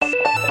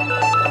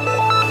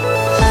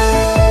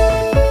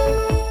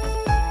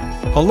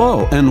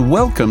Hello and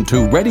welcome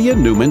to Reddy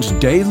and Newman's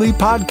Daily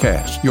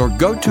Podcast, your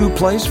go-to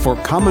place for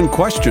common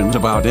questions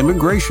about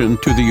immigration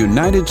to the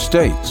United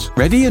States.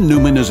 Reddy and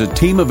Newman is a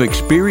team of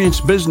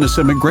experienced business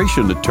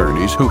immigration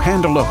attorneys who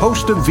handle a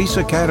host of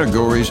visa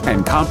categories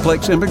and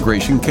complex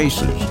immigration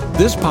cases.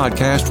 This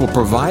podcast will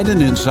provide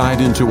an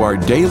insight into our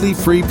daily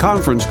free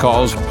conference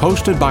calls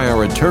hosted by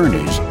our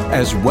attorneys,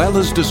 as well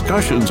as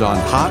discussions on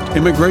hot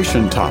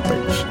immigration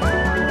topics.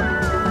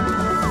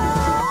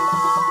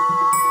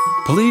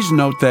 Please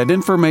note that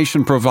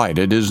information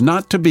provided is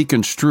not to be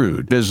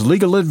construed as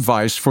legal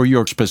advice for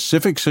your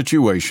specific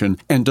situation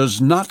and does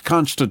not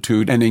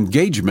constitute an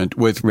engagement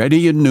with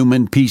Reddy and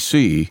Newman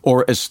PC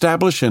or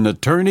establish an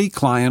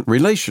attorney-client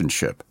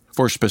relationship.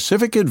 For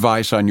specific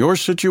advice on your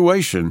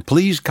situation,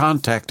 please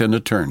contact an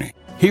attorney.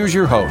 Here's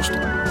your host.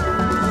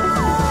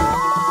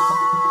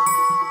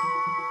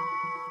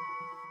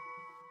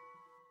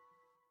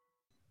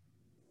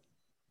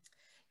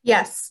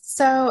 Yes.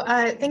 So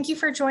thank you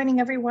for joining,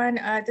 everyone.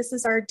 This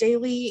is our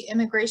daily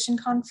immigration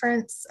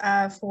conference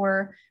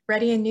for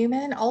Reddy and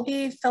Newman. I'll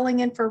be filling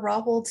in for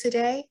Rahul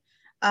today.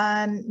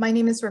 My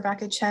name is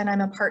Rebecca Chen.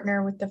 I'm a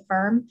partner with the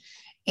firm.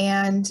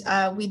 And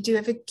we do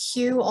have a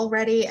queue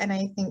already. And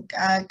I think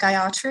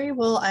Gayatri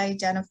will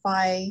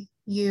identify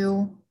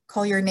you,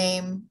 call your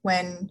name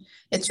when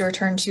it's your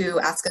turn to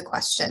ask a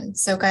question.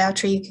 So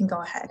Gayatri, you can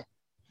go ahead.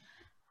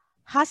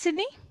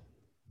 Hasini?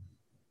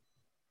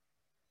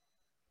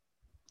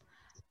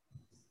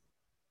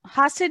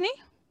 Hasini?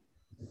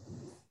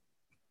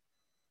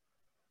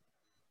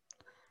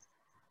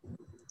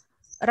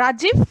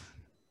 Rajiv?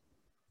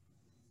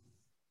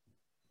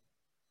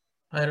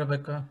 Hi,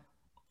 Rebecca.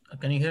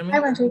 Can you hear me? Hi,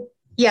 Rajiv.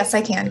 Yes,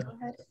 I can. Yeah. Go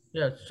ahead.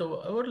 Yeah, so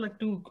I would like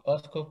to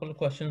ask a couple of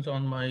questions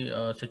on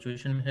my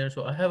situation here.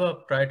 So I have a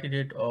priority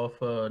date of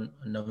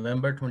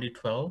November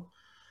 2012.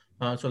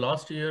 So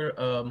last year,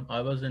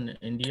 I was in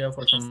India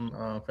for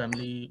some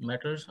family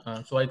matters,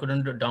 so I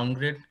couldn't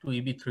downgrade to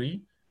EB3.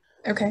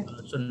 Okay.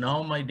 So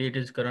now my date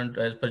is current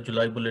as per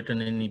July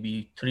bulletin in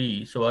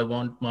EB3. So I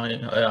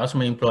asked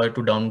my employer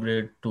to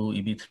downgrade to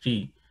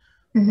EB3.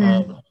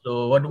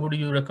 So what would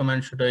you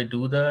recommend? Should I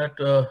do that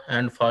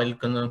and file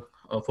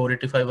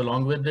 485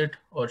 along with it,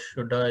 or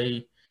should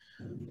I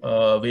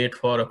wait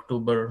for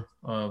October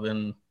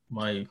when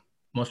my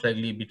most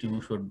likely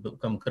EB2 should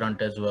become current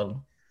as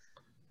well?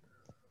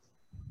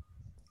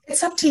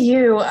 It's up to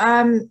you.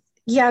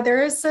 Yeah,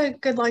 there is a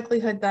good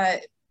likelihood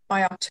that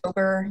by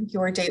October,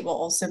 your date will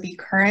also be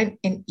current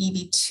in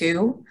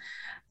EB2.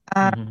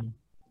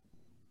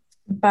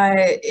 But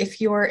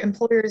if your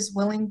employer is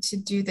willing to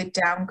do the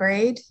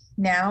downgrade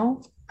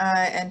now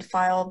and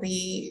file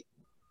the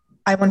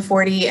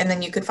I-140, and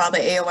then you could file the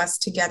AOS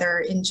together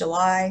in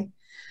July,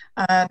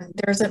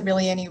 there isn't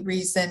really any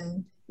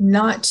reason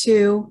not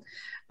to,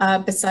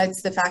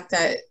 besides the fact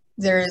that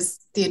there is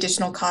the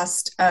additional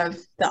cost of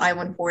the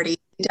I-140.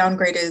 The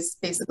downgrade is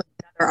basically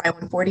another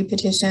I-140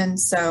 petition,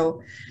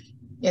 so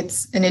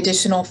it's an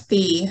additional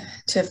fee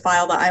to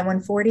file the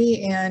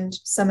I-140, and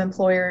some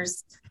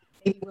employers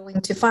may be willing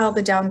to file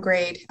the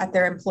downgrade at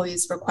their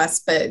employee's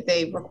request, but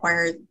they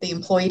require the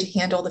employee to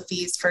handle the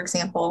fees, for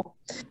example.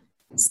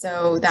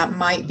 So that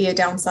might be a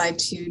downside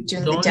to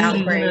doing the downgrade. The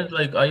only reason is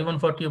like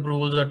I-140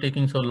 approvals are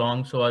taking so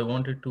long, so I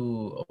wanted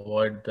to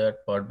avoid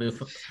that part.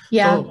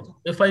 So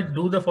if I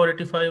do the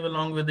 485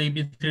 along with the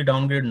EB3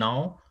 downgrade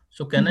now,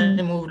 so can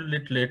I move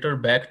it later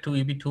back to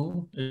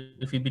EB2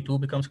 if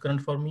EB2 becomes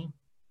current for me?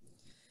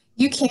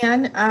 You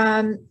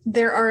can.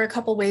 There are a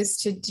couple ways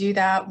to do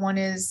that. One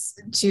is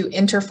to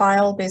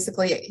interfile.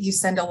 Basically, you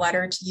send a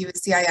letter to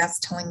USCIS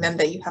telling them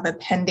that you have a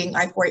pending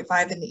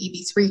I-485 in the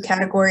EB3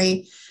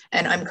 category,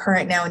 and I'm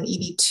current now in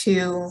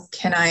EB2.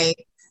 Can I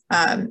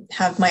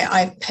have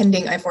my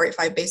pending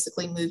I-485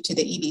 basically move to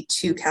the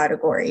EB2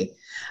 category?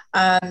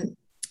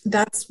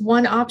 That's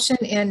one option,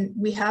 and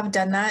we have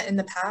done that in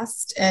the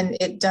past, and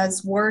it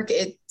does work.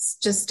 It's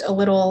just a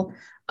little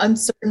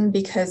uncertain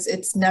because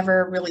it's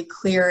never really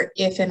clear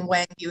if and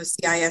when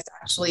USCIS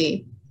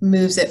actually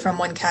moves it from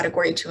one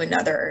category to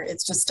another.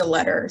 It's just a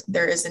letter.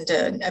 There isn't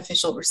an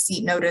official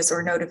receipt notice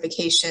or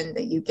notification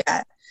that you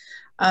get.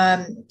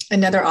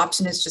 Another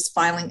option is just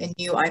filing a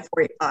new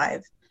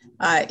I-485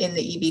 in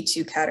the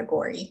EB2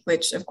 category,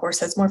 which of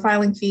course has more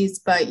filing fees,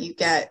 but you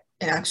get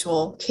an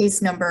actual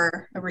case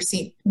number, a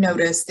receipt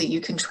notice that you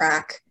can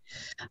track.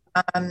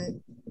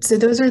 So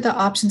those are the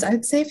options.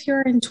 I'd say if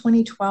you're in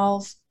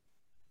 2012,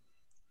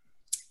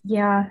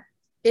 yeah,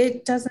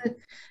 it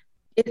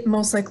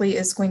most likely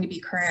is going to be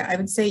current. I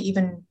would say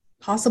even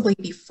possibly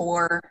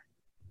before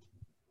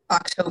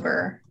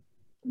October.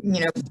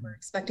 We're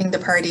expecting the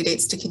priority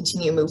dates to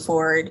continue to move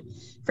forward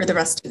for the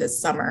rest of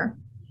this summer.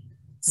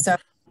 So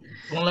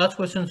one last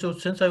question. So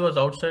since I was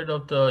outside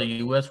of the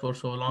US for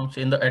so long,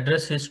 so in the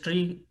address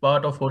history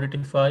part of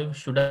 485,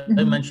 should I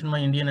mention my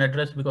Indian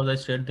address because I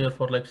stayed there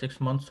for like 6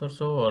 months or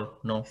so, or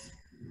no?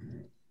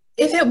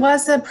 If it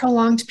was a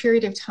prolonged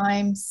period of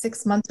time,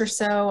 6 months or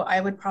so,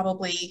 I would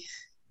probably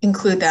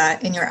include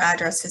that in your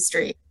address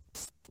history,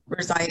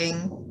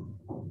 residing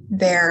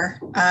there.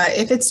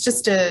 If it's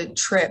just a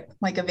trip,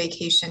 like a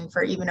vacation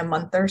for even a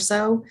month or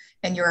so,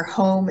 and your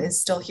home is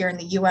still here in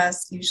the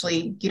US,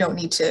 usually you don't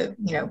need to,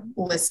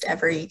 list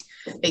every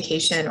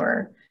vacation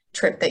or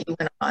trip that you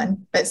went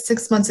on. But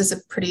 6 months is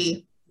a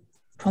pretty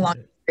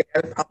prolonged period. I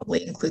would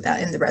probably include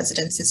that in the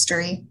residence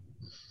history.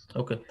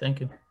 Okay,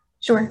 thank you.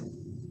 Sure.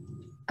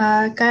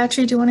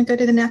 Gayatri, do you want to go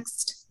to the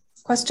next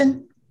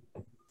question?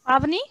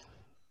 Pavani?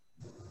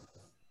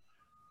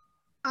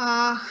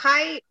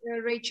 Hi,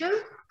 Rachel.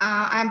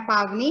 I'm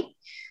Pavni.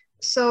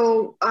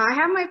 So I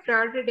have my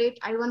priority date,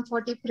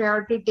 I-140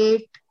 priority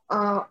date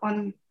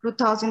on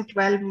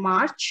 2012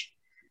 March,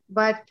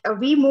 but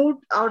we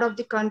moved out of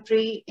the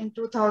country in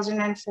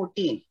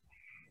 2014.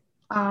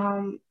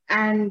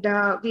 And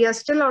we are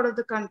still out of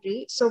the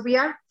country. So we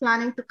are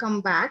planning to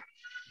come back.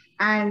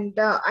 And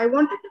I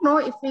wanted to know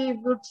if we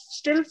would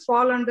still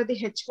fall under the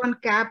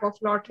H1 cap of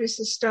lottery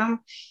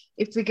system.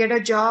 If we get a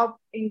job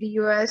in the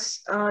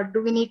US,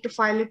 do we need to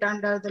file it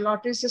under the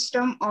lottery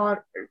system,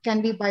 or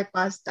can we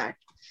bypass that?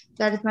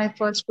 That is my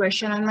first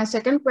question. And my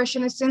second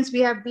question is, since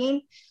we have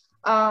been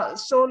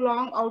so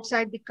long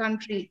outside the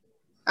country,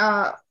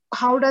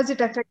 how does it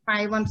affect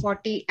my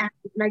I-140? And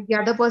like the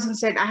other person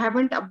said, I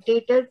haven't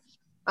updated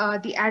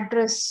the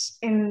address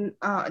in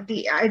I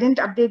didn't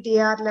update the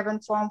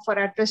AR11 form for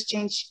address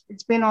change.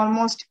 It's been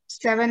almost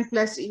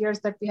 7+ years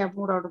that we have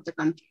moved out of the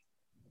country.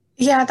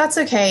 Yeah, that's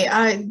okay.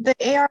 The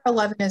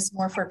AR11 is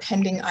more for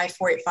pending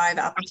I-485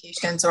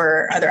 applications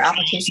or other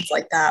applications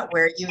like that,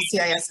 where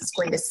USCIS is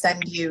going to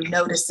send you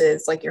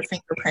notices like your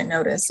fingerprint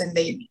notice, and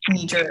they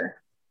need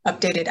your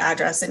updated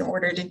address in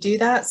order to do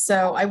that.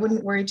 So I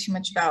wouldn't worry too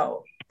much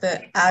about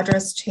the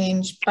address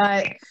change,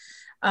 but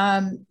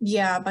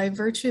yeah, by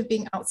virtue of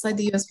being outside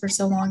the US for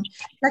so long,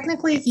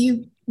 technically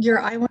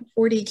your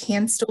I-140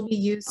 can still be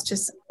used to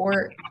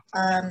support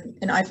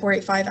an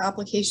I-485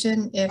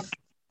 application if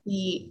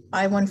the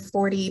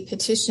I-140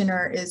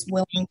 petitioner is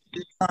willing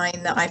to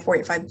sign the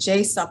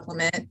I-485J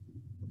supplement,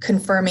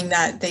 confirming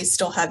that they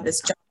still have this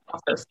job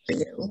offer for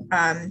you.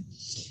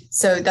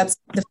 So that's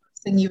the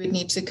first thing you would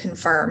need to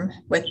confirm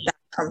with that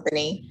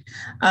company.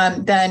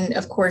 Then,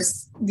 of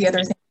course, the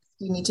other thing,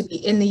 you need to be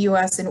in the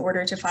US in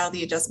order to file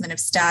the adjustment of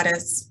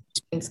status,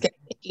 which means getting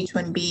the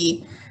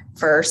H-1B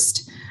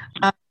first.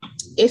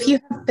 If you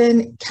have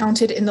been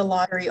counted in the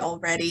lottery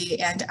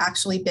already and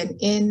actually been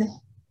in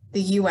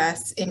the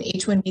US in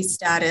H-1B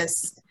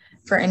status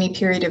for any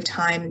period of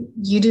time,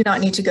 you do not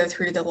need to go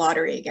through the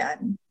lottery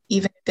again,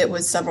 even if it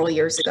was several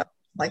years ago,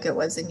 like it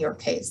was in your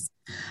case.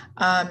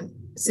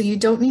 So you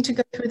don't need to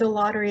go through the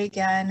lottery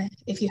again.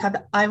 If you have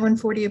the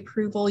I-140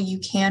 approval, you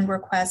can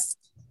request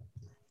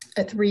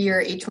a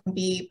 3-year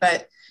H-1B,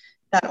 but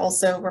that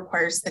also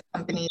requires the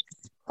company's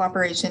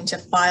cooperation to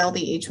file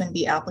the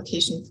H-1B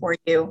application for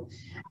you.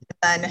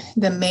 And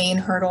the main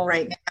hurdle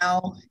right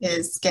now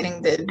is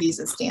getting the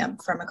visa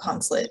stamp from a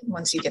consulate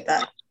once you get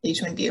that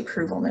H-1B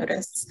approval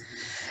notice.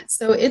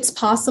 So it's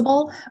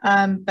possible,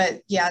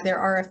 but yeah, there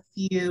are a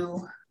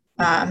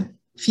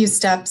few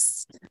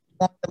steps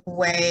along the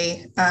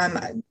way.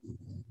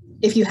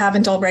 If you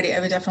haven't already, I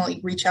would definitely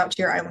reach out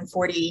to your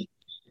I-140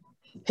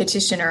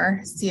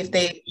 petitioner, see if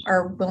they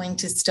are willing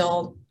to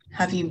still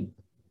have you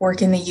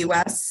work in the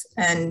US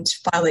and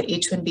file the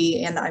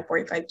H-1B and the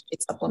I-485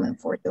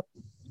 supplement for you.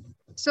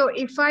 So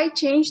if I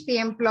change the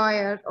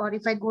employer, or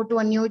if I go to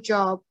a new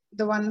job,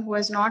 the one who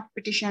has not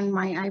petitioned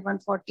my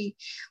I-140,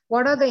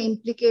 what are the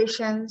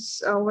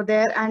implications over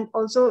there? And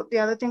also the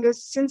other thing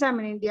is, since I'm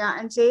in India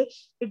and say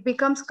it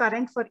becomes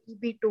current for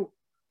EB2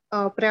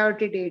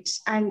 priority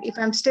dates, and if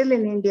I'm still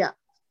in India,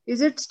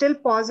 is it still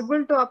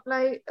possible to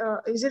apply?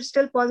 For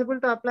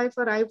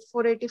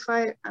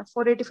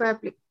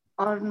I-485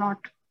 or not?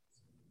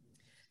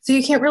 So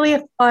you can't really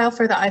file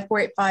for the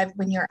I-485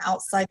 when you're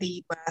outside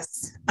the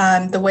US.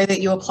 The way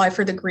that you apply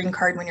for the green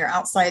card when you're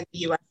outside the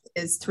US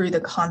is through the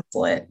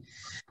consulate,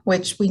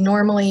 which we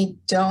normally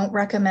don't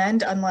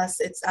recommend unless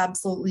it's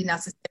absolutely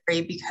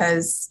necessary,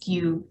 because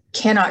you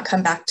cannot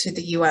come back to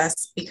the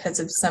US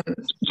because of some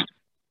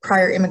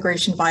prior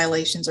immigration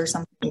violations or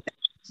something that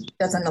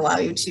doesn't allow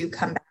you to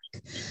come back.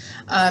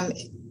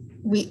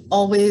 We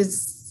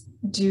always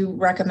do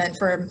recommend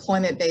for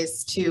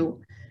employment-based to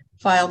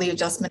file the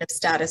adjustment of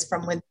status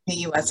from within the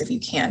US if you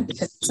can,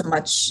 because it's a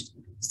much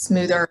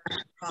smoother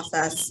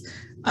process.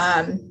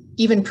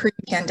 Even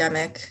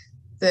pre-pandemic,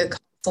 the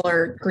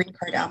consular green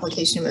card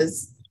application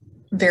was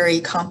very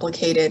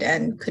complicated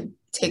and could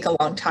take a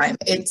long time.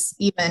 It's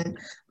even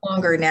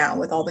longer now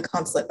with all the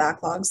consulate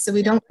backlogs. So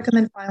we don't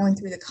recommend filing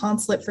through the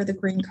consulate for the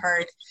green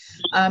card.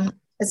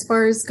 As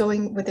far as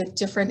going with a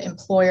different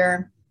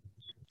employer,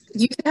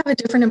 you can have a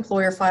different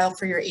employer file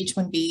for your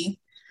H-1B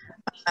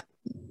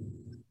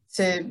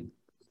to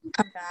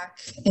come back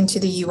into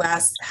the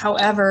US.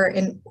 However,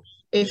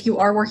 if you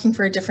are working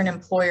for a different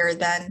employer,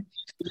 then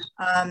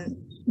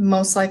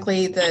most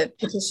likely the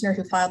petitioner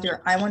who filed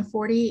your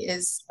I-140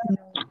 is going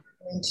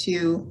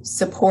to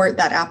support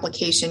that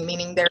application,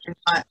 meaning they're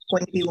not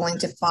going to be willing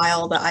to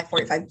file the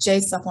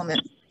I-485J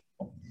supplement.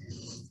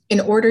 in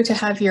order to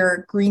have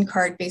your green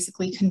card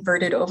basically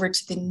converted over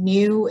to the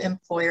new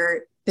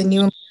employer,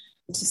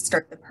 to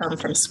start the perm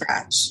from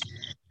scratch,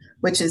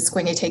 which is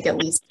going to take at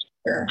least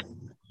a year.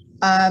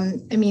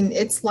 I mean,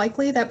 it's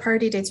likely that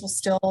priority dates will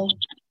still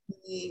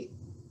be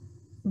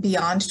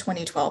beyond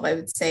 2012. I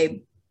would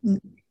say,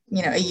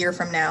 a year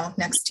from now,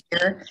 next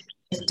year,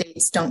 if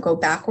dates don't go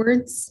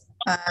backwards,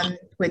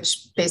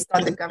 which based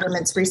on the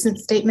government's recent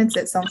statements,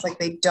 it sounds like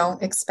they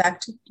don't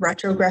expect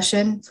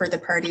retrogression for the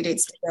priority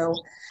dates to go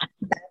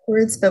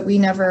backwards, but we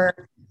never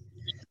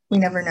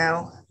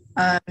know.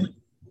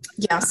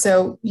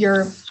 So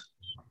your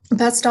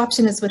best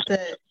option is with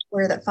the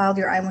employer that filed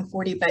your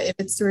I-140, but if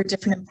it's through a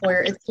different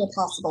employer, it's still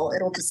possible.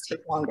 It'll just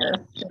take longer.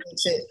 You need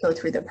to go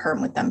through the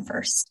perm with them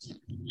first.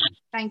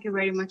 Thank you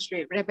very much,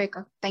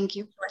 Rebecca. Thank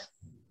you.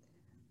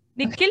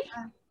 Nikhil?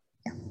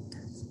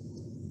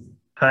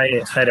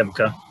 Hi,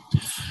 Rebecca.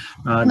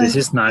 This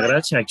is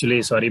Nagaraj.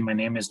 Actually, sorry, my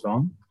name is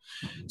wrong.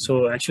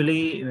 So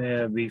actually,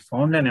 we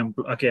found an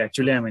employer. Okay,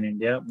 actually, I'm in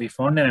India. We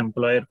found an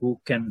employer who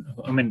can.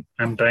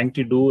 I'm trying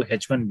to do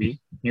H1B,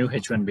 new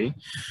H1B.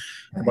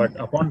 But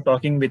upon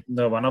talking with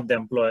one of the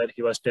employer,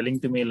 he was telling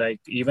to me like,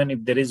 even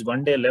if there is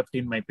 1 day left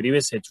in my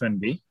previous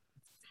H1B,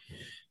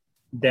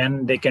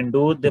 then they can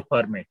do the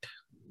permit.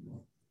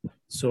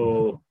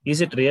 So is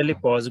it really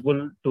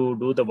possible to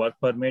do the work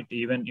permit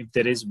even if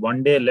there is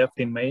 1 day left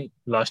in my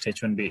last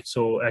H1B?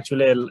 So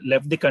actually I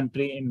left the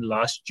country in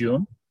last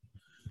June,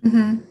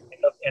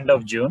 end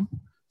of June.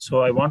 So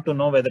I want to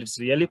know whether it's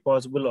really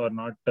possible or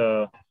not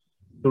to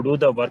do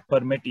the work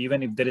permit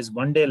even if there is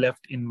 1 day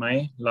left in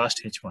my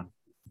last H1.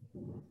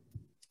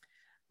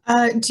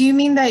 Do you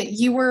mean that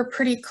you were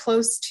pretty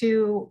close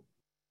to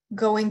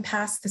going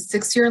past the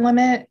 6-year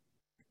limit?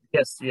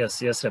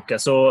 Yes, Rebecca.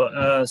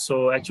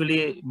 So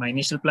actually my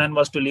initial plan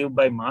was to leave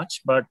by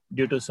March, but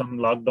due to some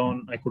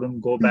lockdown, I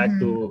couldn't go back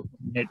to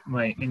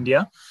my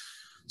India.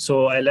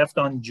 So I left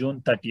on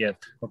June 30th.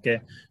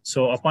 Okay.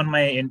 So upon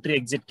my entry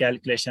exit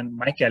calculation,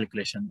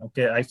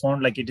 okay, I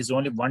found like it is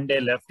only 1 day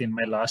left in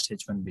my last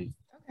H1B.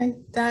 Okay,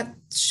 that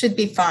should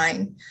be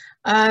fine.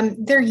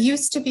 There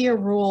used to be a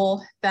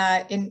rule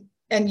that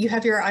and you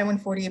have your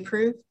I-140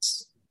 approved?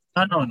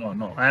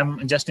 No.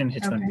 I'm just in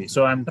H1B. Okay.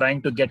 So I'm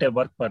trying to get a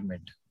work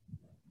permit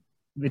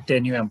with a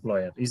new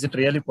employer. Is it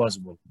really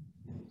possible?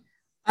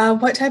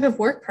 What type of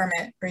work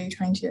permit are you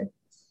trying to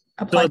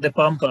apply? So the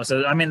perm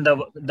process,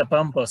 the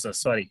perm process,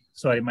 sorry.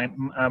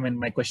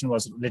 My question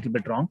was a little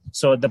bit wrong.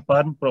 So the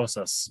perm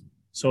process.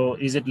 So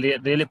is it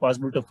really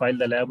possible to file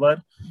the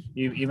labor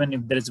even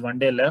if there is 1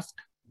 day left?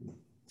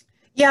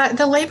 Yeah,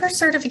 the labor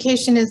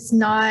certification is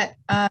not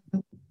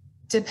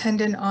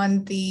dependent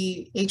on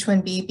the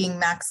H-1B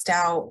being maxed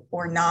out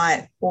or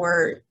not,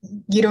 or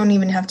you don't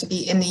even have to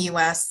be in the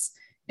US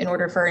in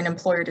order for an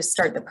employer to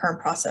start the perm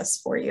process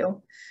for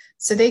you.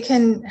 So they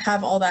can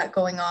have all that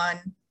going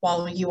on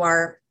while you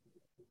are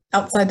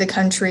outside the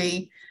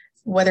country,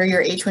 whether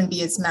your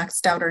H-1B is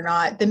maxed out or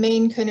not. The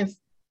main kind of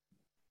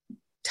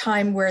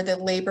time where the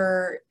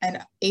labor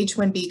and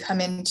H-1B come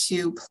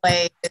into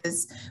play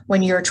is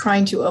when you're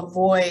trying to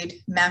avoid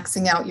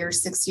maxing out your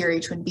 6-year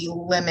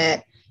H-1B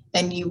limit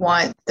and you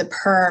want the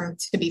perm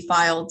to be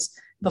filed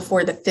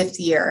before the 5th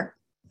year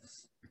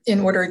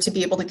in order to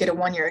be able to get a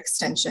 1-year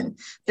extension.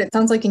 But it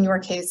sounds like in your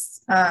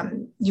case,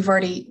 you've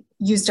already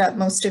used up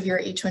most of your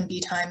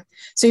H-1B time.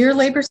 So your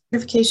labor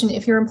certification,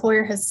 if your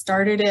employer has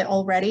started it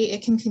already,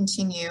 it can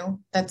continue.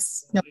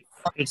 That's no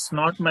problem. It's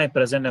not my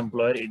present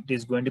employer. It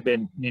is going to be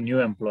a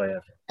new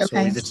employer. Okay.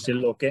 So is it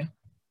still okay?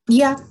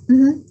 Yeah,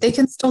 they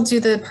can still do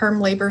the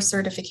perm labor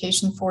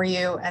certification for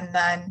you. And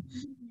then,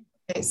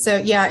 okay, so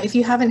yeah, if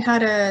you haven't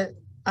had a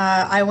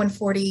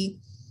I-140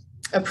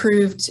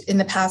 approved in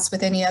the past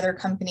with any other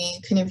company,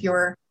 kind of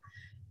your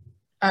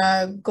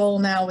goal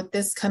now with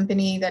this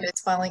company that is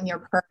filing your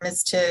perm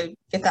is to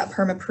get that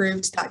perm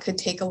approved. That could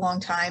take a long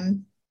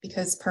time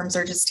because perms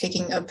are just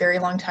taking a very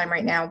long time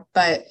right now.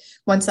 But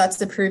once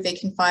that's approved, they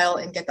can file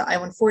and get the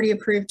I-140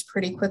 approved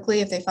pretty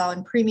quickly if they file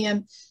in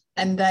premium,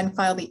 and then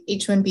file the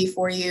H-1B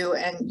for you,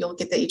 and you'll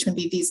get the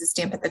H-1B visa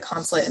stamp at the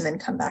consulate and then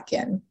come back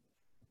in.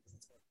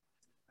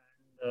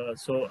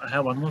 So I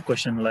have one more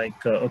question.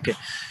 Okay,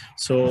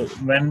 so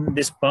when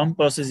this perm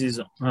process is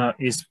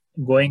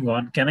going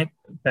on, can I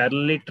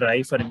parallelly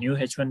try for a new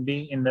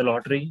H-1B in the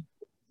lottery?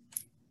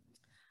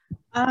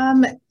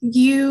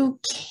 You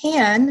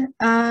can.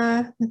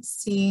 Let's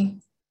see.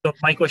 So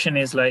my question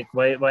is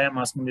why I'm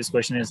asking this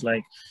question is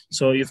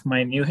so if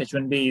my new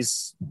H-1B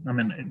is,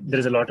 there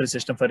is a lottery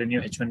system for a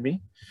new H-1B.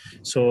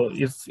 So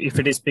if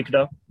it is picked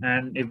up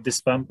and if this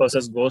perm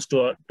process goes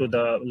to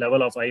the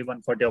level of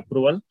I-140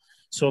 approval,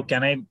 so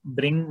can I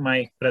bring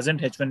my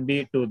present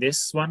H-1B to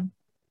this one?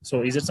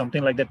 So is it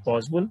something like that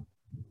possible?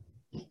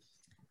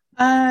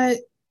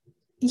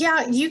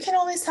 Yeah, you can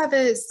always have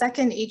a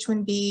second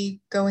H-1B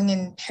going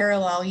in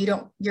parallel.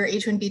 Your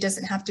H-1B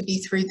doesn't have to be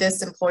through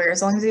this employer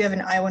as long as you have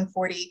an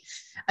I-140.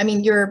 I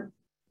mean,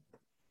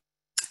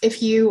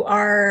 if you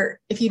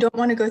don't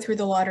want to go through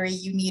the lottery,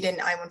 you need an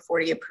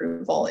I-140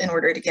 approval in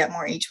order to get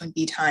more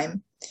H-1B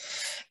time.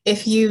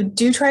 If you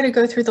do try to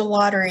go through the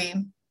lottery,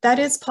 that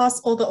is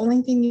possible. The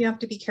only thing you have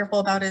to be careful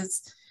about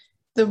is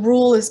the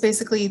rule is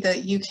basically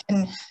that you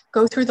can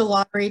go through the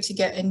lottery to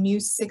get a new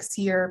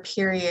 6-year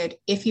period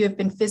if you have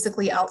been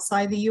physically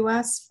outside the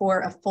US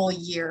for a full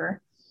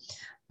year.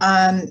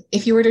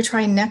 If you were to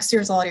try next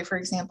year's lottery, for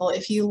example,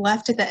 if you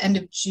left at the end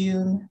of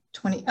June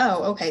 20,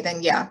 okay,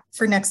 then yeah,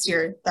 for next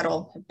year,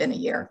 that'll have been a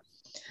year.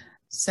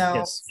 So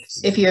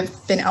yes. If you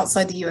have been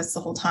outside the US the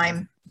whole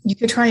time, you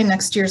could try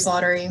next year's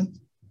lottery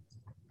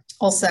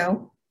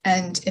also.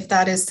 And if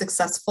that is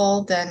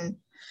successful, then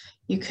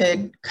you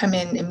could come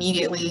in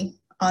immediately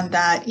on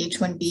that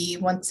H-1B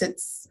once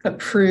it's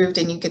approved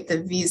and you get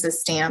the visa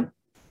stamp.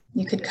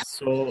 You could come.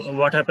 So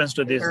what happens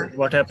to this?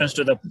 What happens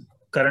to the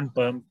current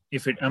perm?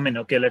 If it, I mean,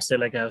 okay, let's say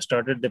like I have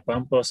started the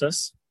perm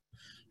process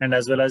and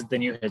as well as the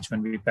new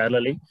H-1B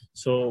parallelly.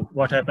 So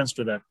what happens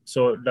to that?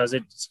 So does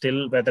it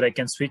still, whether I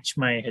can switch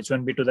my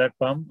H-1B to that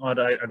perm or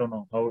I don't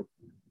know how?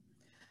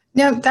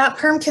 No, that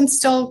perm can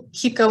still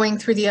keep going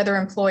through the other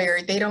employer.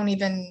 They don't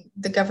even,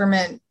 the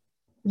government,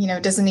 you know,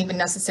 doesn't even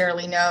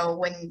necessarily know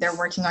when they're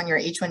working on your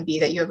H-1B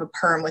that you have a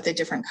perm with a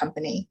different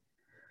company.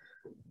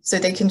 So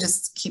they can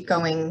just keep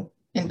going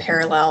in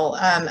parallel.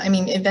 I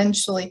mean,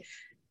 eventually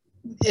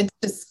it's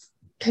just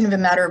kind of a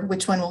matter of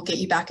which one will get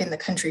you back in the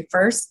country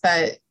first,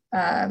 but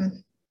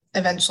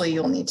eventually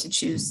you'll need to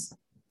choose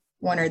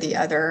one or the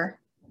other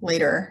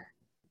later.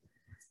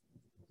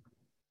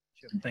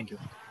 Sure. Thank you.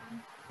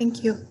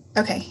 Thank you.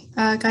 Okay,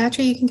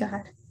 Gayatri, you can go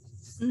ahead.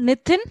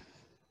 Nitin?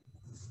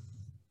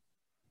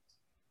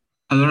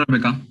 Hello,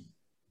 Rebecca.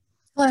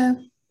 Hello.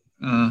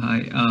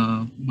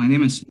 Hi, my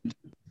name is.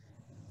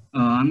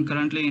 I'm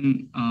currently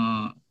in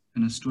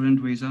a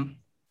student visa.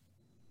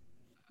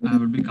 I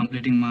will be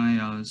completing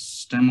my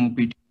STEM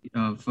OPT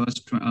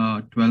first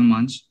 12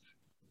 months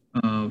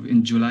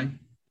in July,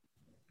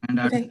 and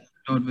I started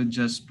out with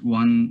just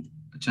one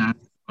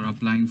chance for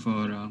applying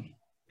for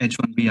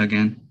H-1B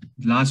again.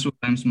 Last 2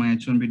 times my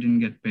H-1B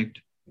didn't get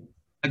picked.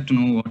 I'd like to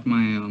know what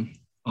my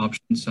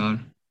options are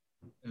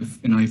if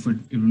it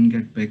wouldn't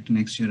get picked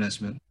next year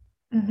as well.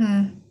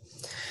 Mm-hmm.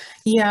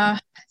 Yeah,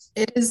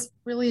 it is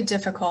really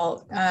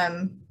difficult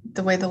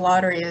the way the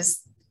lottery is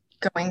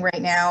going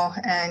right now,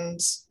 and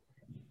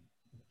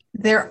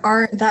there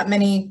aren't that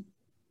many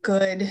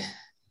good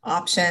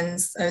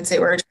options, I would say,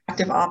 or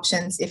attractive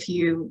options if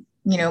you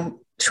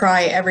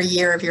try every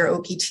year of your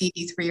OPT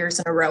 3 years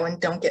in a row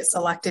and don't get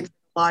selected for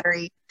the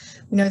lottery.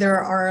 We know there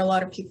are a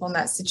lot of people in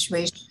that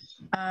situation.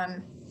 I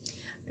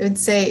would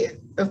say,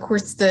 of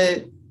course,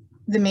 the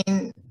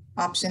main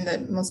option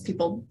that most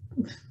people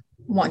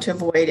want to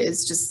avoid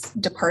is just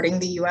departing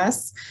the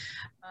US.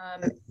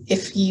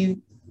 If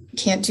you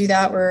can't do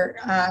that, or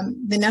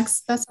the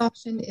next best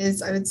option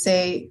is, I would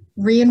say,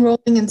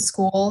 re-enrolling in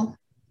school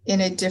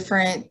in a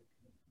different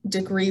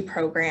degree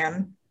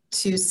program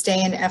to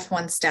stay in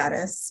F1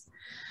 status.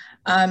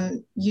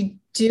 You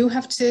do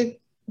have to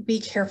be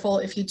careful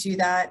if you do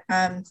that.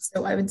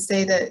 So I would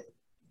say that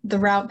the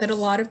route that a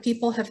lot of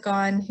people have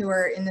gone who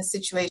are in this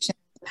situation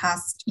the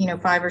past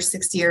 5 or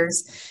 6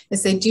 years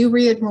is they do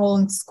re-enroll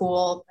in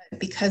school, but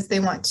because they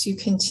want to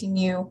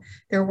continue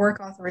their work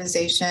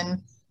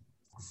authorization,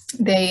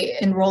 they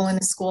enroll in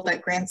a school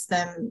that grants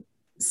them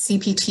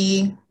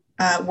CPT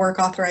work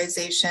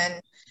authorization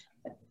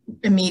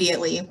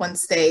immediately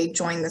once they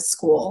join the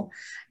school.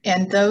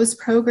 And those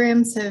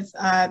programs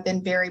have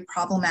been very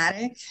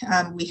problematic.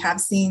 We have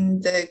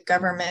seen the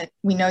government,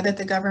 we know that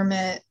the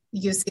government,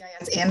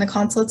 USCIS and the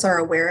consulates are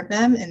aware of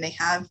them, and they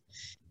have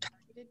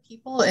targeted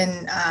people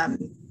and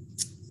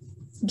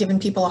given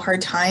people a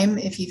hard time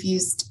if you've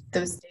used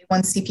those day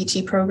one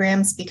CPT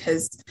programs,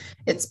 because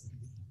it's,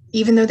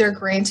 even though they're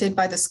granted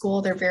by the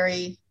school, they're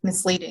very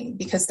misleading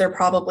because they're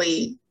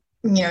probably,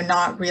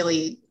 not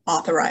really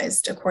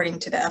authorized according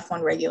to the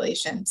F1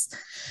 regulations.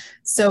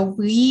 So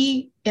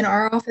we, in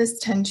our office,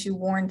 tend to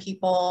warn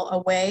people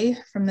away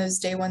from those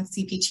day one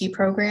CPT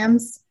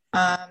programs.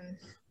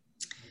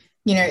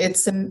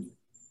 It's a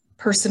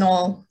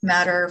personal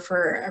matter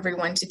for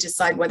everyone to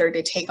decide whether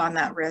to take on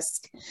that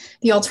risk.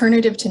 The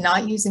alternative to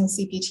not using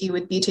CPT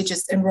would be to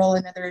just enroll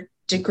in another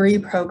degree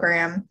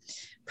program,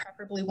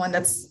 preferably one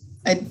that's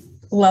a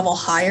level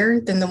higher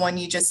than the one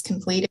you just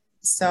completed.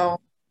 So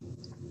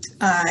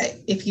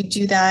if you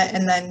do that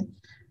and then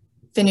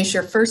finish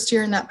your first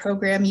year in that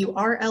program, you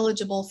are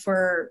eligible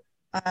for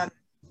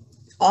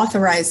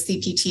authorized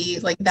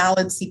CPT, like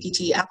valid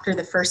CPT, after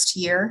the first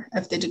year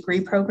of the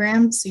degree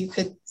program. So you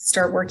could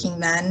start working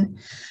then.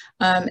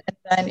 And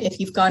then if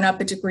you've gone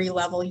up a degree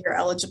level, you're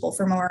eligible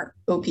for more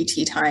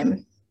OPT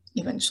time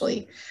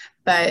eventually.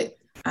 But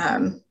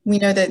we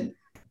know that,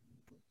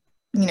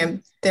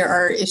 there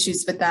are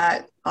issues with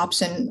that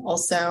option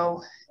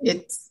also.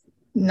 It's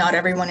not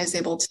everyone is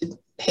able to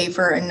pay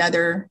for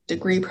another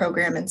degree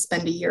program and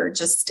spend a year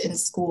just in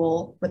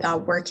school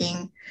without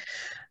working.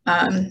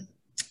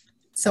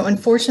 So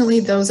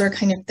unfortunately, those are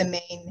kind of the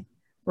main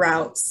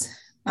routes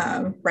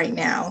right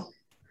now.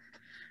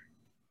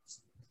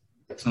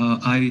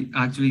 I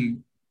actually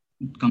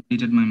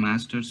completed my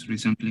master's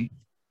recently,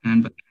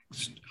 and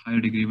higher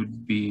degree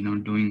would be,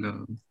 doing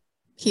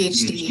a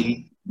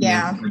PhD.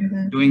 Yeah.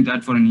 Doing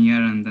that for a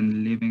year and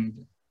then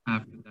leaving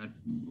after that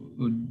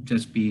would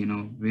just be,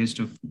 waste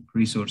of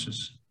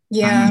resources.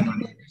 Yeah, I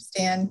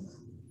understand.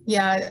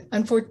 Yeah,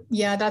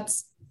 yeah,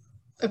 that's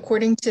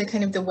according to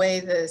kind of the way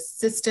the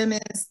system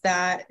is,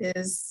 that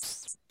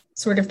is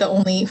sort of the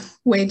only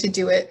way to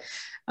do it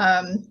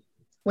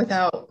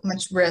without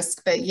much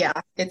risk. But yeah,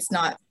 it's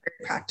not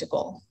very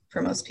practical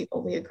for most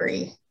people. We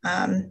agree.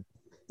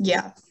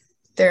 Yeah,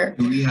 there.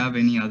 Do we have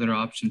any other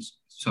options?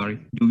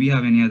 Do we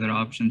have any other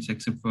options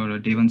except for a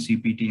day one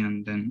CPT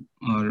and then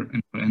or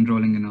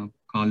enrolling in a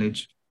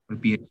college or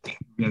PhD? Do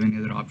we have any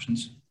other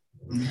options?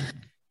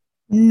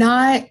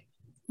 Not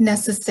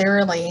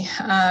necessarily,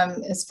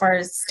 as far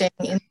as staying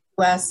in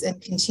the US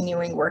and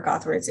continuing work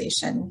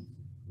authorization,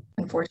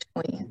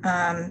 unfortunately.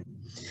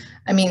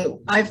 I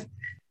mean, I've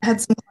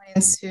had some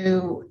clients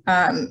who,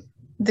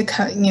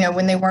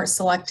 when they weren't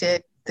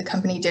selected, the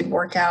company did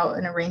work out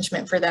an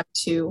arrangement for them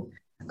to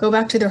go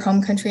back to their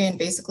home country and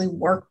basically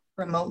work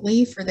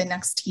remotely for the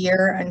next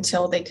year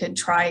until they could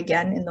try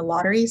again in the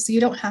lottery. So you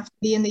don't have to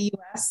be in the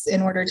US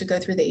in order to go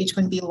through the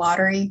H-1B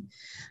lottery.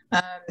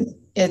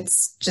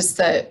 It's just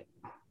that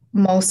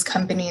most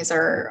companies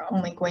are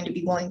only going to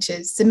be willing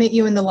to submit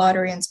you in the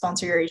lottery and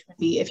sponsor your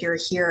H-1B if you're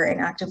here and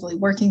actively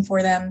working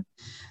for them.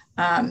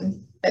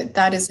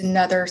 That is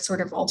another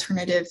sort of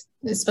alternative,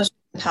 especially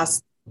in the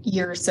past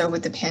year or so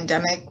with the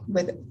pandemic,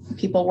 with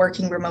people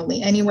working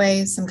remotely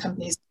anyway. Some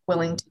companies are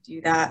willing to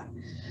do that.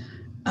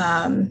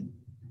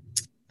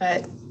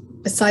 But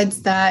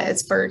besides that,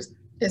 as far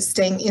as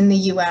staying in the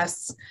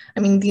US, I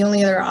mean, the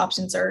only other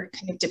options are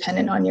kind of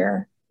dependent on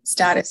your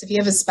status. If you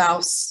have a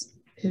spouse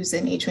who's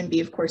in H-1B,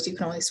 of course, you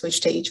can only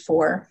switch to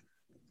H-4.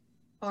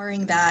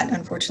 Barring that,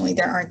 unfortunately,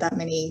 there aren't that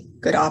many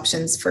good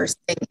options for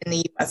staying in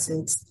the US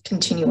and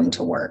continuing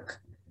to work.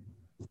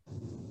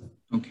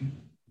 Okay.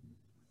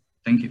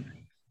 Thank you.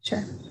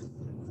 Sure.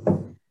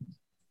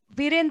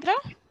 Virendra?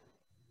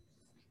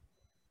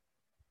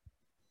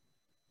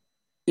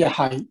 Yeah,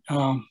 hi.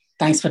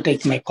 Thanks for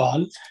taking my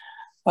call.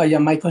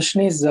 My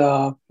question is,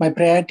 my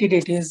priority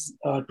date is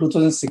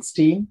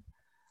 2016,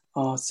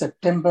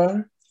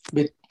 September,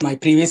 with my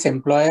previous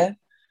employer.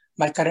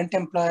 My current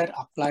employer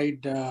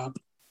applied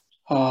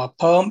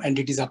perm and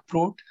it is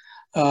approved.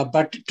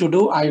 But to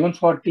do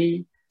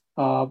I-140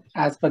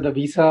 as per the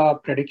visa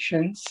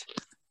predictions,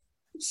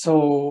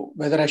 so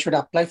whether I should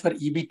apply for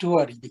EB2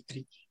 or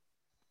EB3?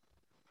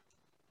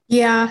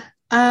 Yeah,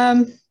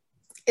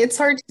 it's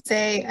hard to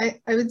say.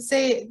 I would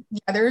say,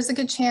 yeah, there is a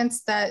good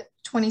chance that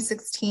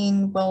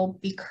 2016 will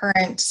be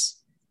current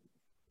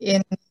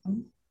in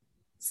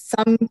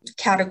some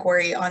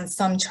category on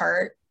some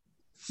chart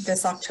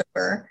this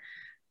October.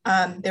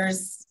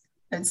 There's,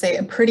 I'd say,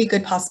 a pretty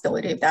good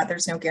possibility of that.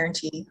 There's no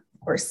guarantee, of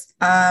course.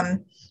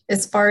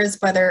 As far as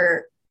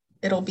whether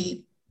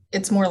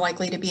it's more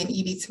likely to be an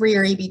EB3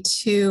 or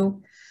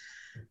EB2,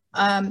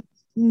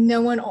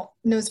 no one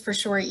knows for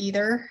sure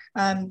either.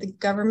 The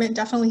government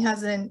definitely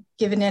hasn't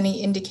given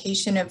any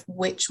indication of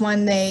which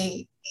one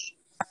they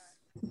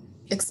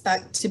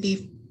expect to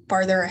be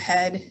farther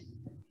ahead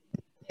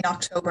in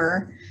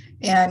October.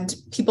 And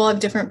people have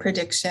different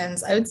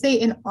predictions. I would say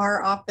in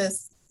our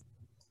office,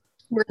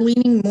 we're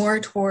leaning more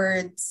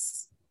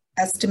towards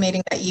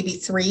estimating that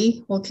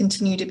EB3 will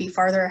continue to be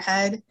farther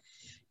ahead.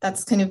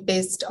 That's kind of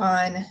based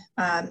on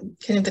kind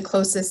of the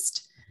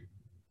closest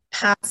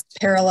past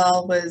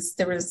parallel was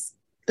there was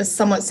a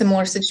somewhat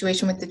similar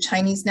situation with the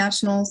Chinese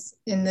nationals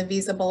in the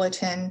visa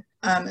bulletin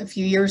a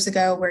few years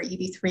ago, where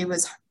EB3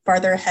 was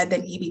farther ahead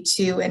than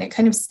EB2, and it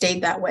kind of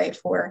stayed that way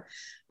for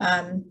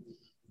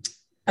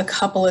a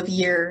couple of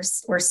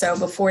years or so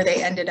before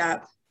they ended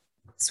up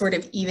sort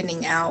of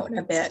evening out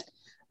a bit.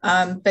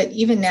 But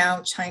even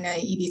now, China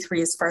EB3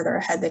 is farther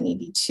ahead than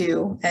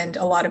EB2, and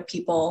a lot of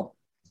people,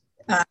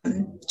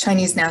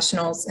 Chinese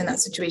nationals in that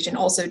situation,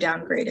 also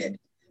downgraded.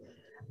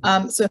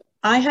 So if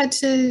I had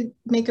to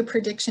make a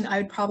prediction, I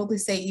would probably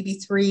say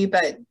EB3,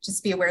 but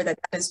just be aware that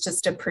that is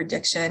just a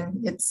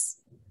prediction. It's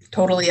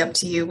totally up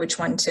to you which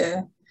one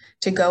to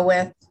go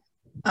with.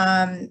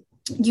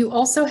 You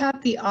also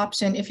have the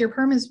option, if your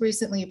perm is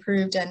recently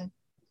approved and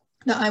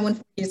the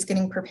I-140 is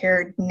getting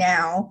prepared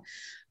now,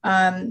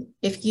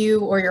 if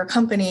you or your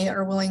company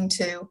are willing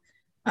to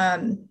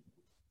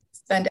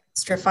spend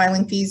extra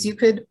filing fees, you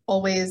could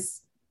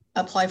always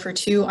apply for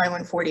 2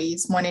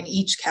 I-140s, one in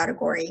each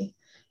category.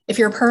 If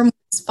your perm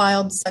is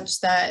filed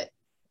such that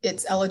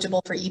it's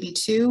eligible for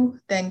EB2,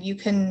 then you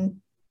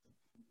can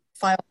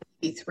file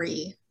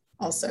EB3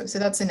 also. So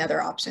that's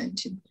another option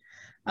to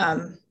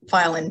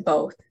file in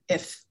both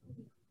if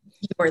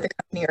you or the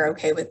company are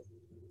okay with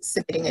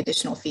submitting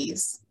additional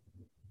fees.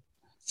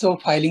 So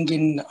filing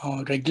in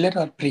regular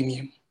or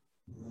premium?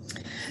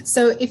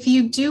 So if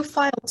you do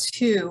file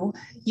 2,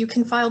 you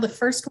can file the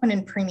first one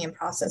in premium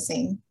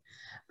processing.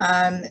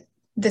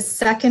 The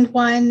second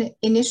one,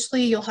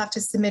 initially you'll have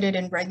to submit it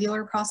in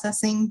regular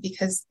processing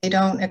because they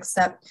don't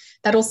accept,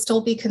 that'll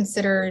still be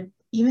considered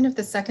even if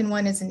the second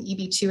one is an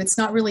EB2, it's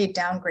not really a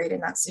downgrade in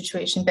that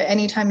situation, but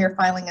anytime you're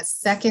filing a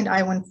second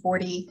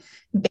I-140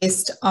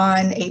 based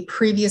on a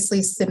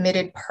previously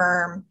submitted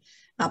perm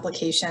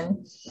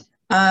application,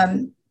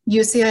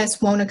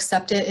 USCIS won't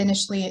accept it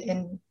initially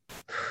in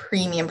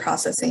premium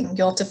processing.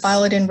 You'll have to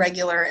file it in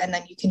regular, and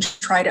then you can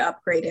try to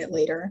upgrade it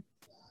later.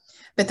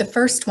 But the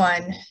first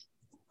one,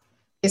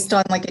 based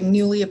on like a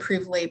newly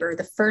approved labor,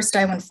 the first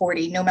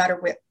I-140, no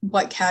matter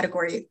what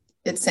category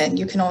it's in,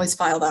 you can always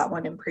file that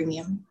one in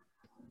premium.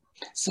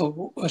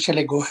 So shall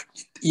I go ahead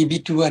with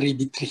EB2 or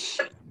EB3?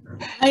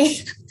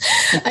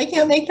 I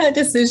can't make that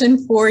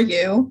decision for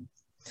you.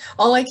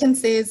 All I can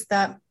say is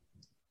that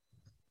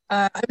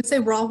I would say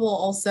Rahul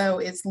also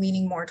is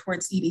leaning more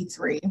towards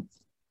EB3.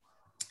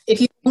 If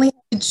you only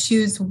have to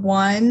choose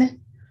one,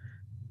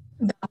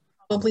 that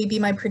would probably be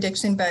my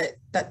prediction, but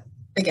that,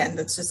 again,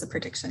 that's just a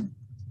prediction.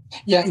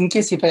 Yeah, in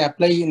case if I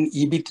apply in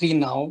EB3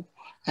 now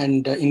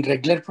and in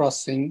regular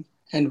processing,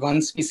 and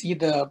once we see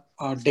the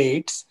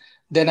dates,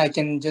 then I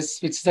can just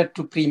switch that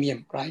to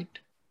premium, right?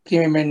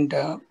 Premium and...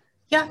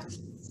 Yeah.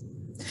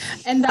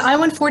 And the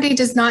I-140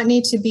 does not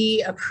need to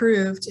be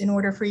approved in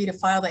order for you to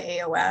file the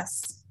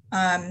AOS.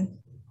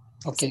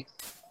 Okay.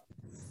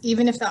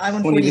 Even if the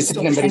I-140 is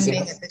still pending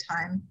at the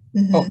time.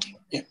 Mm-hmm. Okay,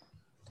 yeah.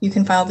 You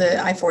can file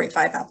the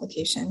I-485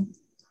 application.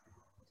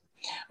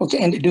 Okay,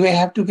 and do I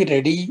have to be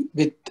ready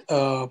with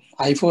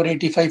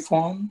I-485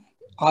 form,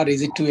 or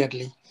is it too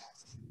early?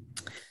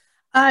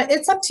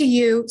 It's up to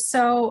you.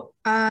 So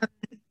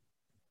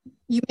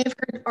you may have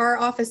heard our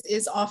office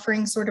is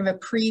offering sort of a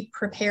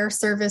pre-prepare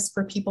service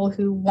for people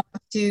who want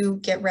to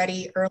get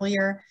ready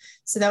earlier.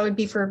 So that would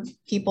be for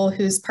people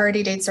whose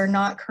priority dates are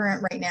not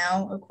current right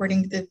now,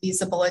 according to the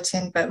visa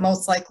bulletin, but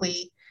most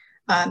likely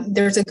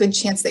there's a good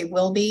chance they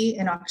will be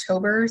in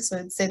October. So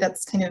I'd say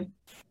that's kind of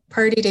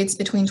priority dates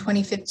between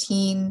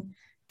 2015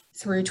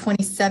 through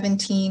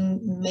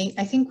 2017.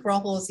 I think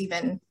Rahul is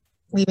even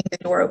leaving the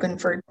door open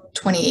for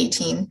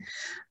 2018.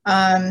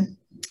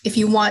 If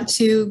you want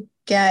to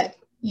get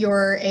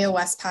your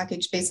AOS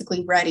package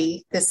basically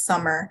ready this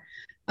summer,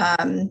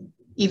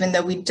 even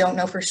though we don't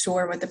know for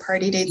sure what the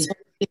priority dates will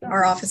be,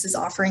 our office is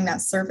offering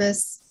that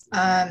service.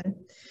 And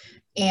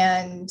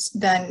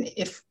then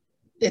if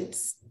it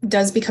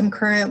does become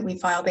current, we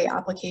file the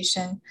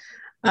application.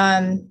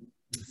 And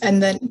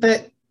then,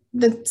 but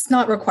that's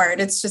not required.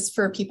 It's just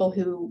for people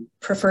who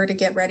prefer to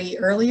get ready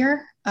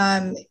earlier.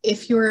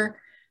 If your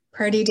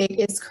priority date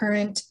is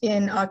current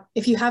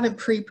if you haven't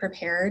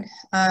pre-prepared,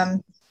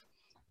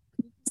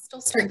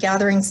 still start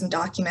gathering some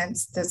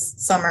documents this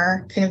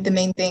summer. Kind of the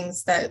main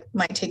things that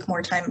might take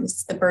more time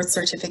is the birth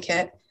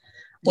certificate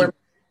or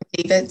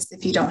affidavits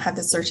if you don't have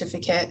the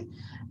certificate.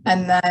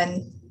 And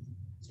then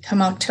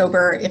come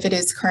October, if it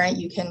is current,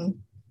 you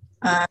can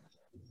prepare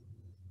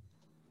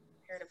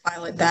to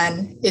file it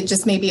then. It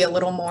just may be a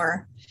little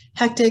more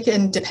hectic,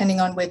 and depending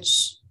on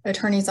which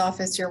attorney's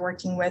office you're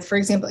working with. For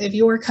example, if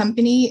your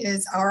company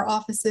is our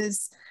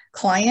office's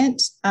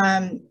client,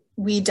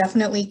 we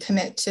definitely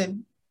commit to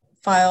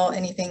file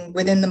anything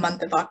within the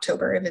month of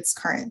October if it's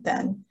current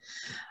then.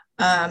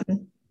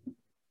 Last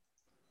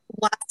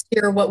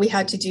year, what we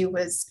had to do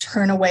was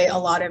turn away a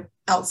lot of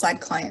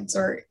outside clients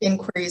or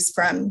inquiries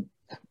from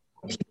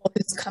people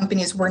whose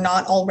companies were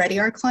not already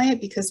our client,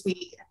 because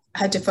we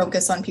had to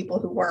focus on people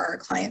who were our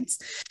clients.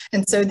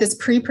 And so this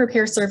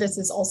pre-prepare service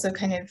is also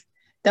kind of,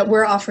 that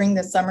we're offering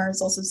this summer,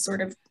 is also sort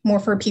of more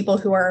for people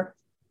who are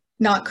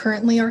not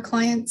currently our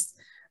clients,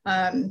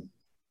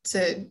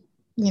 to,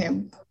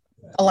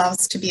 allow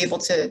us to be able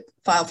to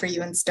file for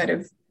you instead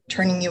of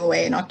turning you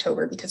away in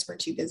October because we're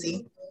too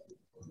busy.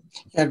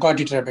 Yeah, got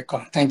it,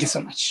 Rebecca. Thank you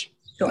so much.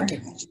 Sure.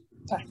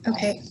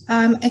 Okay.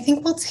 I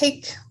think we'll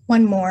take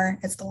one more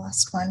as the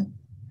last one.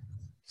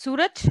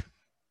 Suraj?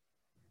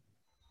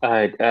 All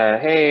right.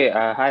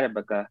 Hi,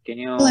 Rebecca. Can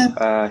you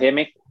hear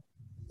me?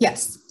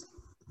 Yes.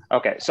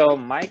 Okay. So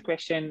my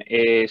question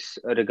is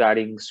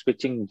regarding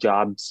switching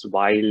jobs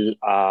while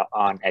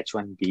on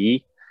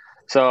H-1B.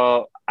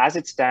 So as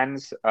it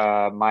stands,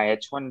 my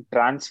H-1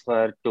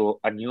 transfer to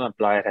a new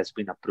employer has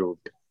been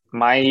approved.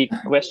 My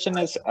question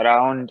is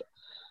around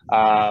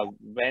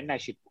when I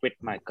should quit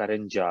my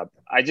current job.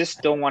 I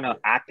just don't want to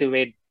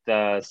activate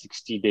the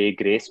 60-day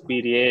grace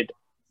period.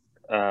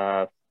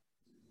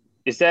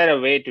 Is there a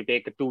way to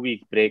take a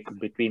 2-week break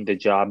between the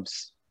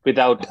jobs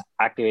without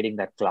activating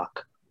that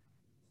clock?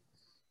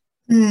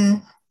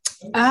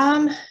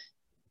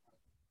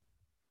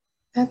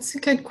 That's a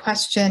good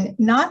question.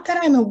 Not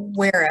that I'm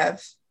aware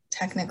of,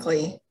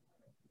 technically.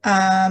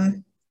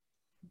 There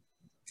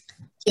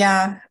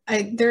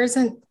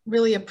isn't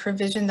really a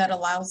provision that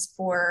allows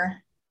for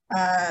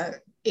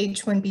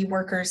H-1B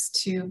workers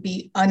to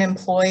be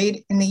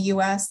unemployed in the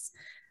US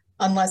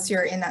unless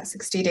you're in that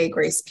 60-day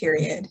grace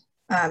period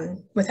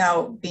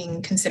without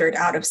being considered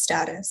out of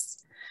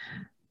status.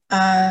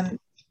 But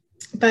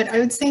I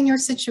would say in your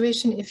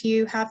situation, if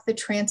you have the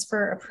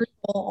transfer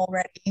approval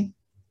already,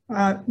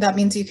 that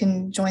means you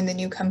can join the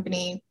new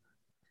company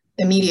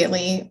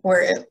immediately,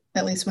 or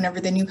at least whenever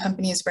the new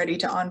company is ready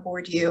to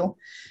onboard you.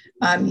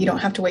 You don't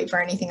have to wait for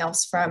anything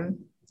else from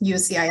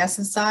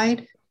USCIS's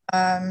side.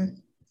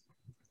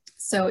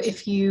 So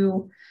if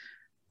you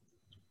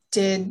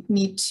did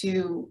need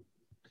to,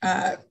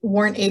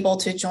 weren't able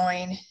to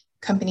join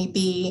company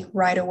B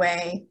right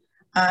away,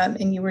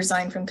 and you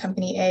resign from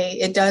company A,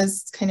 it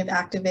does kind of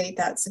activate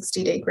that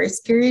 60-day grace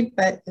period,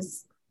 but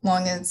as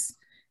long as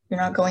you're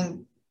not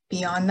going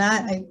beyond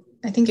that,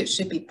 I think it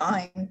should be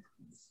fine.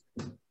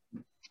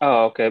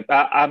 Oh, okay.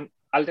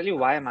 I'll tell you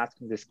why I'm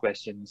asking this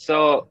question.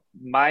 So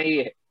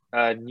my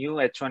new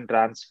H1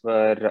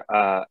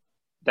 transfer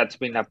that's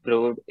been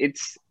approved,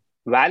 its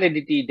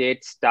validity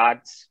date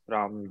starts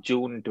from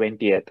June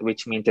 20th,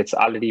 which means it's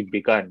already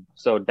begun.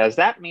 So does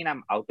that mean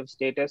I'm out of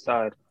status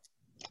or?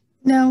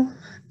 No,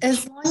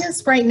 as long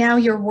as right now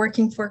you're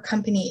working for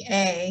company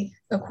A,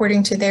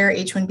 according to their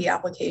H-1B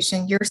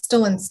application, you're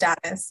still in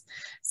status.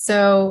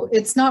 So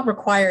it's not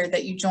required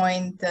that you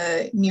join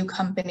the new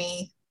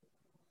company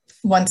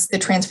once the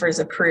transfer is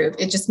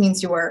approved. It just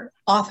means you are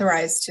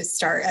authorized to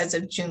start as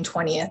of June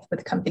 20th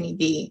with company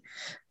B.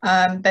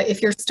 But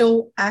if you're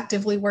still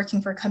actively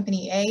working for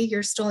company A,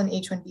 you're still in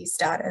H-1B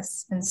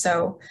status. And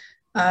so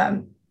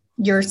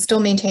you're still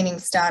maintaining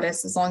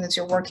status as long as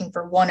you're working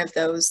for one of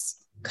those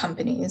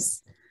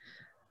companies.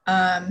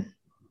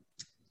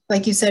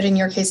 Like you said, in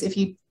your case, if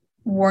you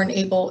weren't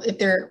able, if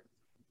there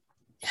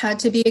had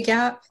to be a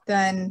gap,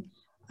 then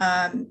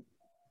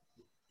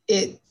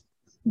it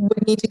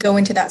would need to go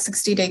into that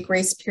 60-day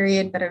grace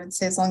period. But I would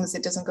say as long as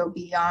it doesn't go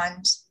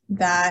beyond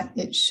that,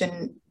 it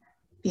shouldn't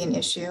be an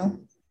issue.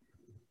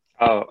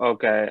 Oh,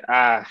 okay.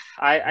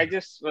 I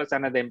just was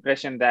under the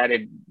impression that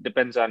it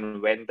depends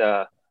on when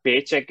the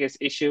paycheck is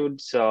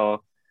issued.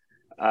 So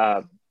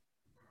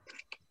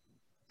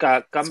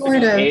company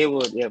Sort of. A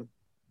would,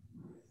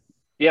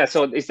 yeah.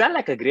 So is that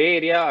like a gray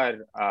area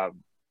or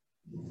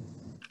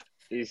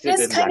is it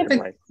in kind of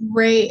a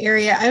gray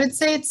area? I would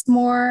say it's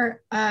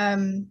more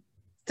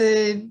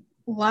the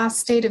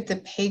last date of the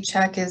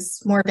paycheck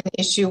is more of an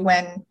issue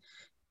when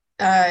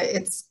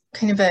it's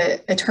kind of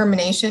a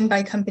termination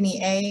by company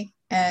A,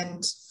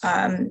 and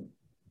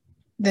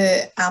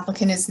the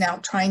applicant is now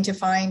trying to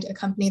find a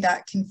company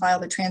that can file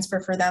the transfer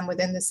for them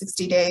within the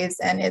 60 days,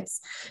 and it's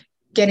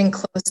getting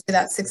close to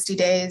that 60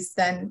 days.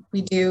 Then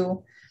we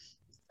do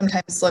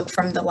sometimes look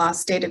from the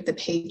last date of the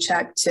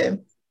paycheck to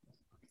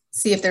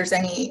see if there's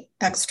any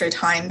extra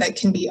time that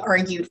can be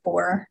argued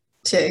for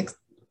to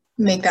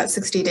make that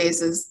 60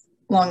 days as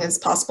long as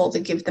possible to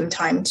give them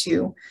time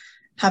to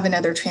have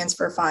another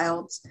transfer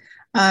filed.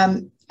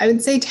 I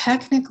would say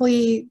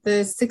technically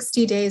the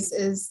 60 days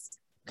is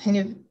kind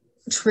of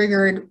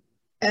triggered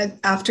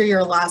after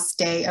your last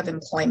day of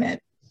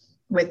employment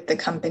with the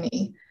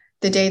company.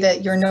 The day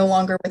that you're no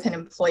longer with an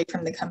employee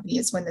from the company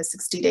is when the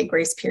 60-day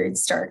grace period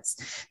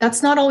starts.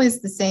 That's not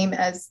always the same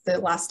as the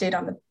last date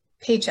on the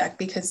paycheck,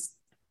 because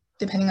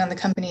depending on the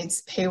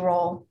company's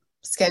payroll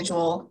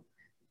schedule,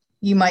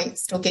 you might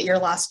still get your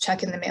last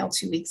check in the mail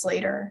 2 weeks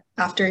later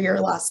after your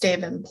last day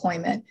of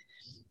employment.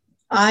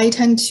 I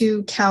tend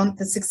to count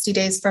the 60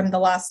 days from the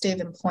last day of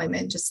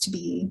employment just to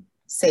be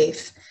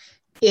safe.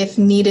 If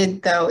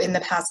needed, though, in the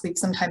past, we've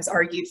sometimes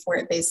argued for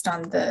it based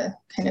on the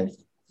kind of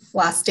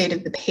last date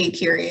of the pay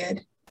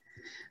period.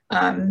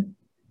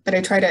 But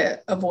I try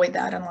to avoid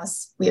that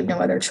unless we have no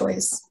other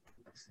choice.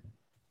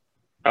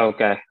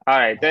 Okay. All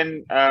right.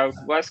 Then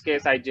worst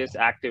case, I just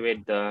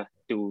activate the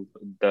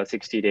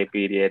 60-day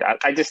period.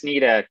 I just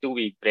need a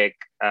 2-week break.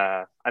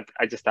 I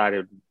just thought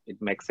it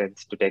makes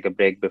sense to take a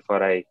break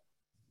before I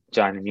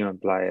join a new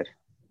employer.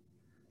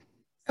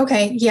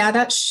 Okay. Yeah,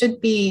 that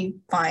should be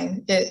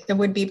fine. It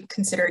would be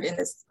considered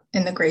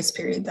in the grace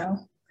period, though.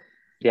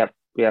 Yep.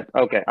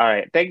 Okay. All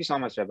right. Thank you so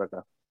much,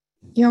 Rebecca.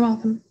 You're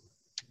welcome.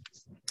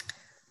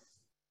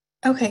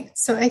 Okay.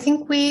 So I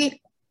think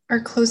we are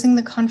closing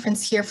the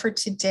conference here for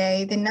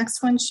today. The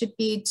next one should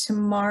be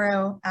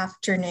tomorrow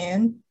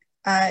afternoon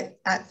at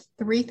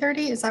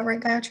 3:30. Is that right,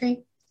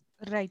 Gayatri?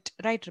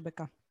 Right,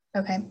 Rebecca.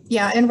 Okay.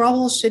 Yeah. And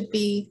Rahul should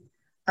be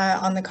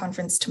on the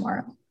conference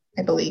tomorrow,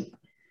 I believe.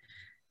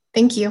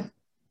 Thank you.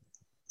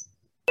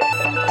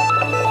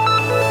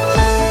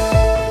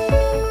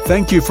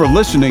 Thank you for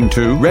listening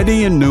to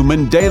Reddy and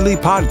Newman Daily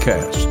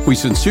Podcast. We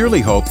sincerely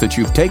hope that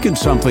you've taken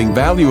something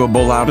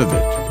valuable out of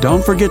it.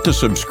 Don't forget to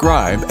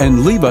subscribe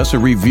and leave us a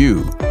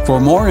review. For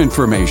more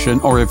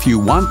information, or if you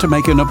want to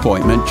make an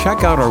appointment,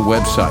 check out our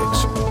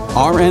websites,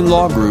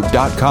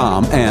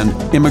 rnlawgroup.com and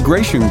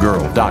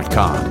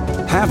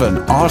immigrationgirl.com. Have an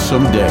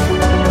awesome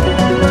day.